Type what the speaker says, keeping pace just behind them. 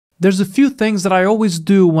There's a few things that I always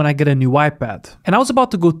do when I get a new iPad, and I was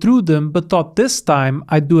about to go through them but thought this time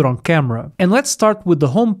I'd do it on camera. And let's start with the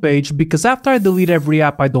home page, because after I delete every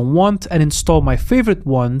app I don't want and install my favorite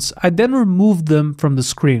ones, I then remove them from the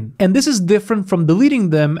screen. And this is different from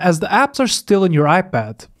deleting them, as the apps are still in your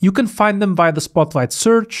iPad. You can find them via the Spotlight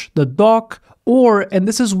search, the dock, or, and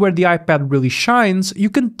this is where the iPad really shines,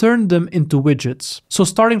 you can turn them into widgets. So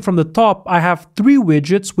starting from the top, I have 3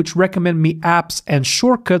 widgets which recommend me apps and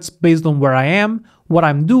shortcuts based on where I am, what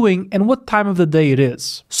I'm doing, and what time of the day it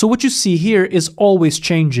is. So what you see here is always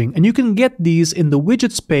changing, and you can get these in the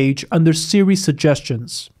widgets page under Siri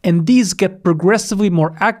suggestions. And these get progressively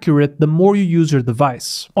more accurate the more you use your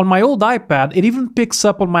device. On my old iPad, it even picks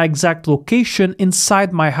up on my exact location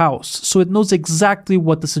inside my house, so it knows exactly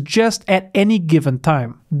what to suggest at any given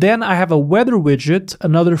time. Then I have a weather widget,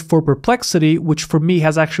 another for perplexity, which for me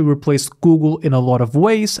has actually replaced Google in a lot of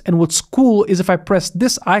ways, and what's cool is if I press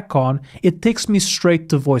this icon, it takes me straight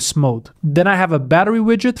to voice mode. Then I have a battery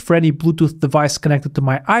widget for any Bluetooth device connected to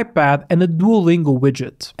my iPad, and a Duolingo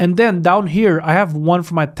widget. And then down here I have one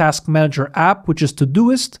for my Task Manager app, which is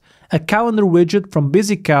Todoist, a calendar widget from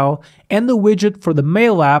BusyCal, and a widget for the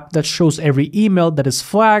Mail app that shows every email that is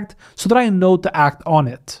flagged so that I know to act on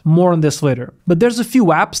it. More on this later. But there's a few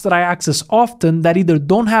apps that I access often that either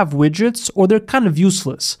don't have widgets or they're kind of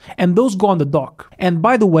useless, and those go on the dock. And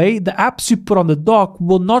by the way, the apps you put on the dock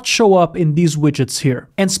will not show up in these widgets here.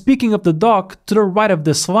 And speaking of the dock, to the right of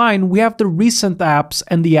this line, we have the recent apps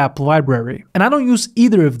and the app library. And I don't use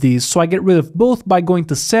either of these, so I get rid of both by going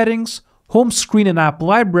to Settings, Home Screen and App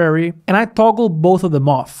Library, and I toggle both of them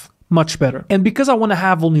off. Much better. And because I want to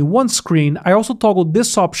have only one screen, I also toggle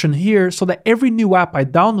this option here so that every new app I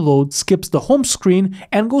download skips the home screen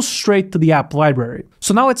and goes straight to the app library.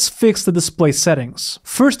 So now let's fix the display settings.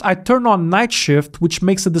 First, I turn on night shift, which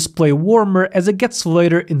makes the display warmer as it gets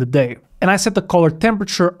later in the day. And I set the color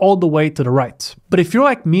temperature all the way to the right. But if you're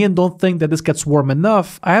like me and don't think that this gets warm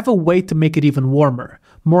enough, I have a way to make it even warmer.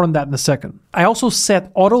 More on that in a second. I also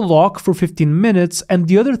set auto lock for 15 minutes, and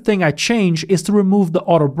the other thing I change is to remove the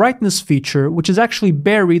auto brightness feature, which is actually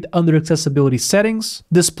buried under accessibility settings,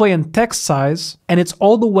 display and text size, and it's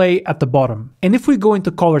all the way at the bottom. And if we go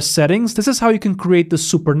into color settings, this is how you can create the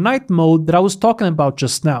super night mode that I was talking about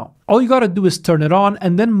just now. All you gotta do is turn it on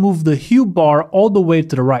and then move the hue bar all the way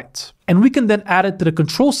to the right. And we can then add it to the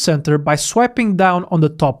control center by swiping down on the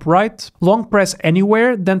top right, long press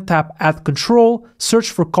anywhere, then tap Add Control, search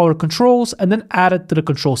for color controls, and then add it to the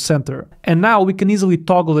control center. And now we can easily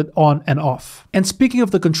toggle it on and off. And speaking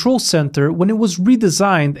of the control center, when it was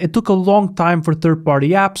redesigned, it took a long time for third-party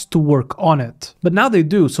apps to work on it. But now they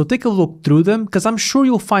do, so take a look through them, because I'm sure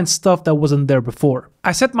you'll find stuff that wasn't there before.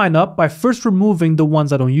 I set mine up by first removing the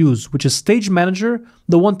ones I don't use, which is Stage Manager,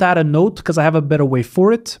 the one to add a note because I have a better way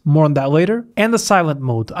for it, more on that later, and the silent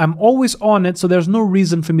mode. I'm always on it, so there's no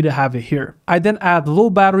reason for me to have it here. I then add low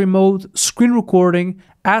battery mode, screen recording,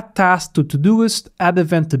 add task to Todoist, add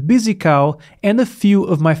event to BusyCal, and a few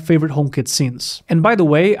of my favorite HomeKit scenes. And by the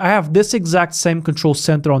way, I have this exact same control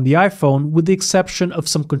center on the iPhone with the exception of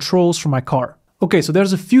some controls for my car. Okay, so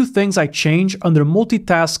there's a few things I change under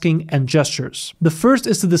Multitasking and Gestures. The first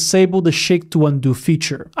is to disable the Shake to Undo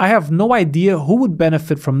feature. I have no idea who would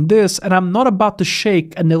benefit from this, and I'm not about to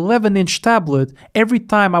shake an 11-inch tablet every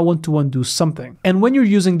time I want to undo something. And when you're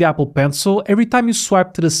using the Apple Pencil, every time you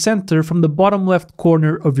swipe to the center from the bottom left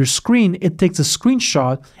corner of your screen, it takes a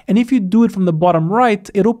screenshot, and if you do it from the bottom right,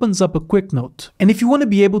 it opens up a quick note. And if you want to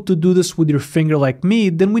be able to do this with your finger like me,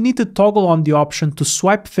 then we need to toggle on the option to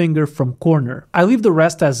swipe finger from corner. I leave the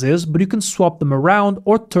rest as is, but you can swap them around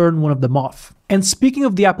or turn one of them off. And speaking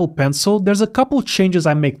of the Apple Pencil, there's a couple changes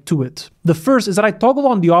I make to it. The first is that I toggle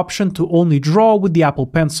on the option to only draw with the Apple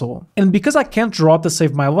Pencil. And because I can't draw to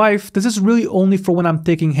save my life, this is really only for when I'm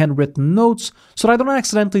taking handwritten notes, so that I don't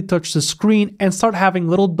accidentally touch the screen and start having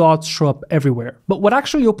little dots show up everywhere. But what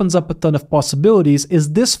actually opens up a ton of possibilities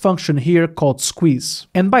is this function here called Squeeze.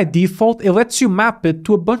 And by default, it lets you map it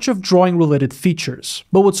to a bunch of drawing related features.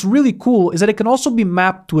 But what's really cool is that it can also be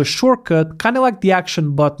mapped to a shortcut, kind of like the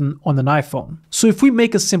action button on an iPhone. So if we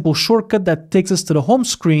make a simple shortcut that takes us to the home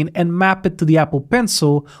screen and map it to the Apple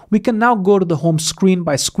Pencil, we can now go to the home screen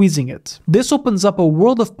by squeezing it. This opens up a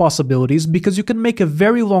world of possibilities because you can make a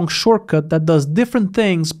very long shortcut that does different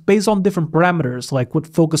things based on different parameters, like what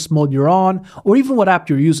focus mode you're on or even what app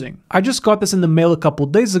you're using. I just got this in the mail a couple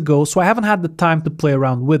days ago, so I haven't had the time to play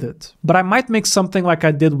around with it. But I might make something like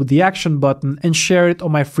I did with the action button and share it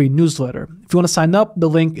on my free newsletter. If you want to sign up, the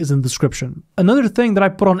link is in the description. Another thing that I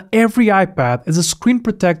put on every iPad iPad is a screen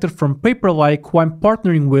protector from Paperlike, who I'm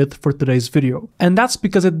partnering with for today's video. And that's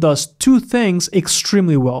because it does two things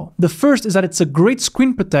extremely well. The first is that it's a great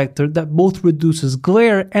screen protector that both reduces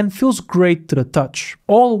glare and feels great to the touch,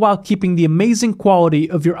 all while keeping the amazing quality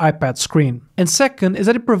of your iPad screen. And second is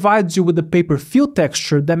that it provides you with a paper feel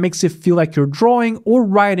texture that makes it feel like you're drawing or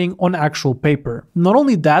writing on actual paper. Not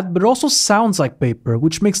only that, but it also sounds like paper,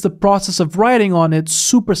 which makes the process of writing on it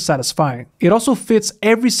super satisfying. It also fits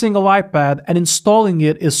every single iPad, and installing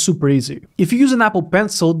it is super easy. If you use an Apple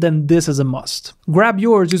Pencil, then this is a must. Grab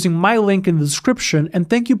yours using my link in the description, and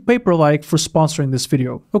thank you Paperlike for sponsoring this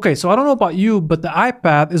video. Okay, so I don't know about you, but the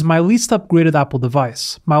iPad is my least upgraded Apple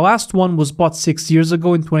device. My last one was bought 6 years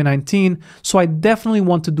ago in 2019, so I definitely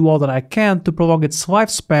want to do all that I can to prolong its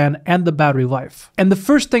lifespan and the battery life. And the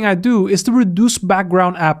first thing I do is to reduce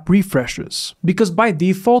background app refreshes, because by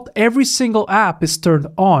default every single app is turned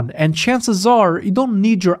on, and chances are you don't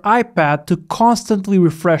need your iPad to constantly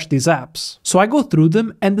refresh these apps. So I go through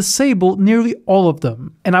them and disable nearly all of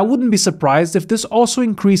them, and I wouldn't be surprised if this also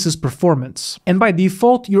increases performance. And by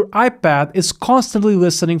default your iPad is constantly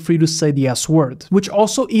listening for you to say the S word, which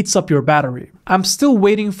also eats up your battery. I'm still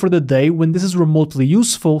waiting for the day when this is remotely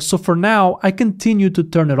useful, so for now I continue to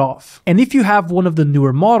turn it off. And if you have one of the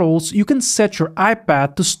newer models, you can set your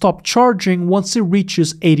iPad to stop charging once it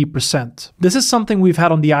reaches 80%. This is something we've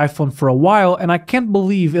had on the iPhone for a while, and I can't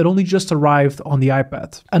believe it only just arrived on the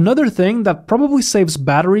iPad. Another thing that probably saves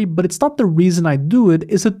battery, but it's not the reason I do it,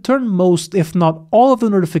 is to turn most, if not all, of the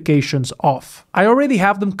notifications off. I already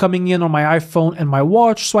have them coming in on my iPhone and my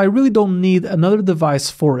watch, so I really don't need another device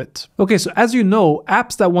for it. Okay, so as you know,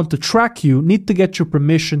 apps that want to track you need to get your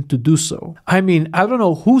permission to do so. I mean, I don't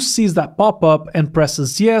know who sees that pop-up and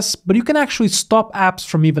presses yes, but you can actually stop apps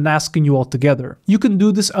from even asking you altogether. You can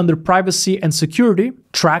do this under privacy and security,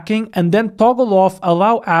 tracking, and then toggle off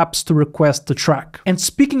allow apps to request to track. And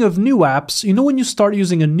speaking of new apps, you know when you start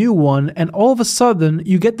using a new one and all of a sudden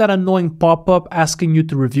you get that annoying pop-up asking you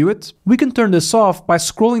to review it? We can turn this off by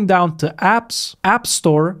scrolling down to Apps, App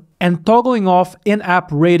Store, and toggling off in-app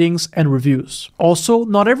ratings and reviews. Also,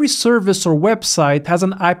 not every service or website has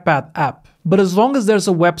an iPad app, but as long as there's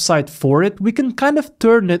a website for it, we can kind of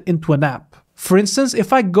turn it into an app. For instance,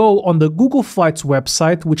 if I go on the Google Flights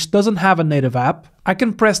website, which doesn't have a native app, I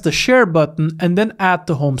can press the share button and then add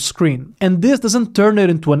to home screen. And this doesn't turn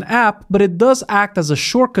it into an app, but it does act as a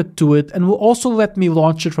shortcut to it and will also let me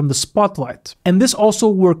launch it from the Spotlight. And this also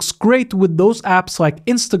works great with those apps like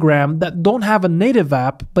Instagram that don't have a native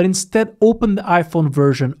app, but instead open the iPhone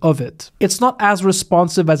version of it. It's not as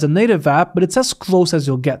responsive as a native app, but it's as close as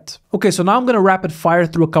you'll get. Okay, so now I'm gonna rapid fire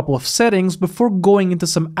through a couple of settings before going into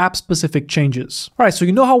some app specific changes. Alright, so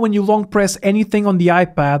you know how when you long press anything on the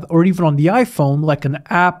iPad or even on the iPhone, like an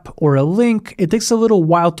app or a link, it takes a little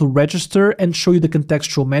while to register and show you the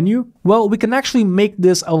contextual menu? Well, we can actually make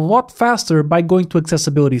this a lot faster by going to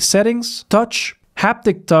accessibility settings, touch,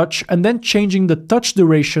 haptic touch, and then changing the touch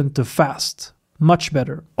duration to fast. Much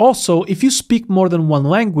better. Also, if you speak more than one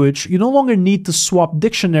language, you no longer need to swap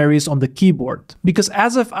dictionaries on the keyboard, because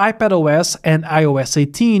as of iPadOS and iOS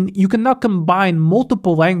 18, you can now combine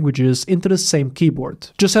multiple languages into the same keyboard.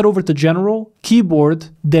 Just head over to General, Keyboard,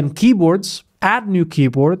 then Keyboards, add new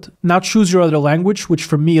keyboard, now choose your other language, which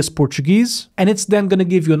for me is Portuguese, and it's then going to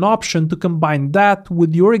give you an option to combine that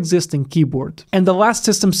with your existing keyboard. And the last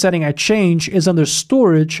system setting I change is under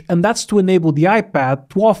storage, and that's to enable the iPad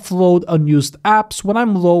to offload unused apps when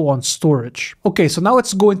I'm low on storage. Okay, so now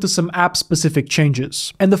let's go into some app specific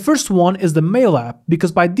changes. And the first one is the Mail app,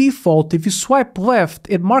 because by default, if you swipe left,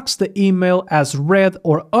 it marks the email as read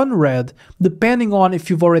or unread, depending on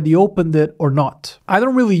if you've already opened it or not. I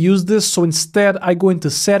don't really use this, so instead I go into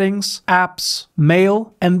Settings, Apps,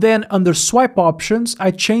 Mail, and then under Swipe Options,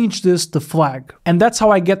 I change this to Flag. And that's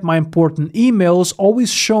how I get my important emails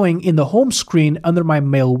always showing in the home screen under my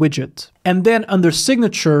Mail widget. And then under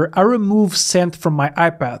Signature, I remove Sent from my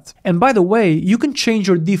iPad. And by the way, you can change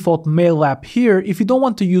your default Mail app here if you don't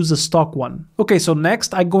want to use the stock one. Okay, so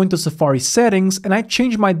next I go into Safari settings and I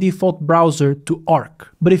change my default browser to Arc.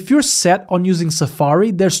 But if you're set on using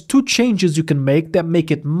Safari, there's two changes you can make that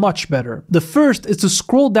make it much better. The first is to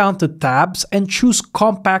scroll down to Tabs and choose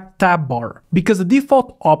Compact Tab Bar, because the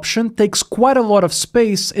default option takes quite a lot of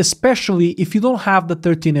space, especially if you don't have the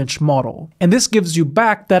 13-inch model. And this gives you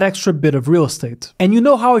back that extra bit of real estate. And you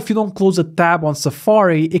know how if you don't close a tab on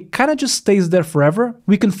Safari, it kind of just stays there forever?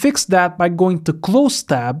 We can fix that by going to Close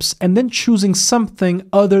Tabs and then choosing something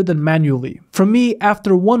other than manually. For me,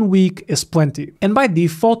 after 1 week is plenty. And by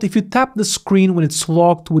default, if you tap the screen when it's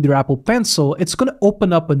locked with your Apple Pencil, it's going to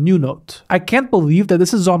open up a new note. I can't believe that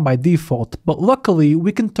this is on by default, but luckily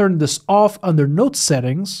we can turn this off under Note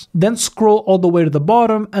Settings, then scroll all the way to the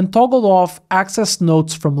bottom and toggle off Access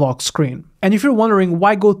Notes from Lock Screen. And if you're wondering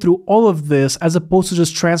why go through all of this as opposed to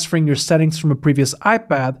just transferring your settings from a previous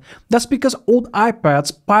iPad, that's because old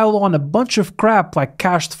iPads pile on a bunch of crap like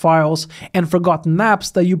cached files and forgotten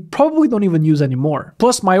apps that you probably don't even use anymore.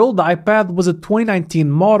 Plus, my old iPad was a 2019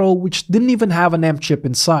 model which didn't even have an M chip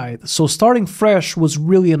inside, so starting fresh was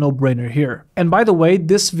really a no-brainer here. And by the way,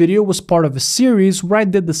 this video was part of a series where I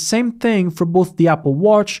did the same thing for both the Apple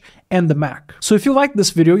Watch and the Mac. So if you like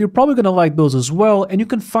this video, you're probably gonna like those as well, and you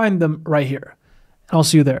can find them right here. I'll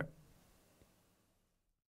see you there.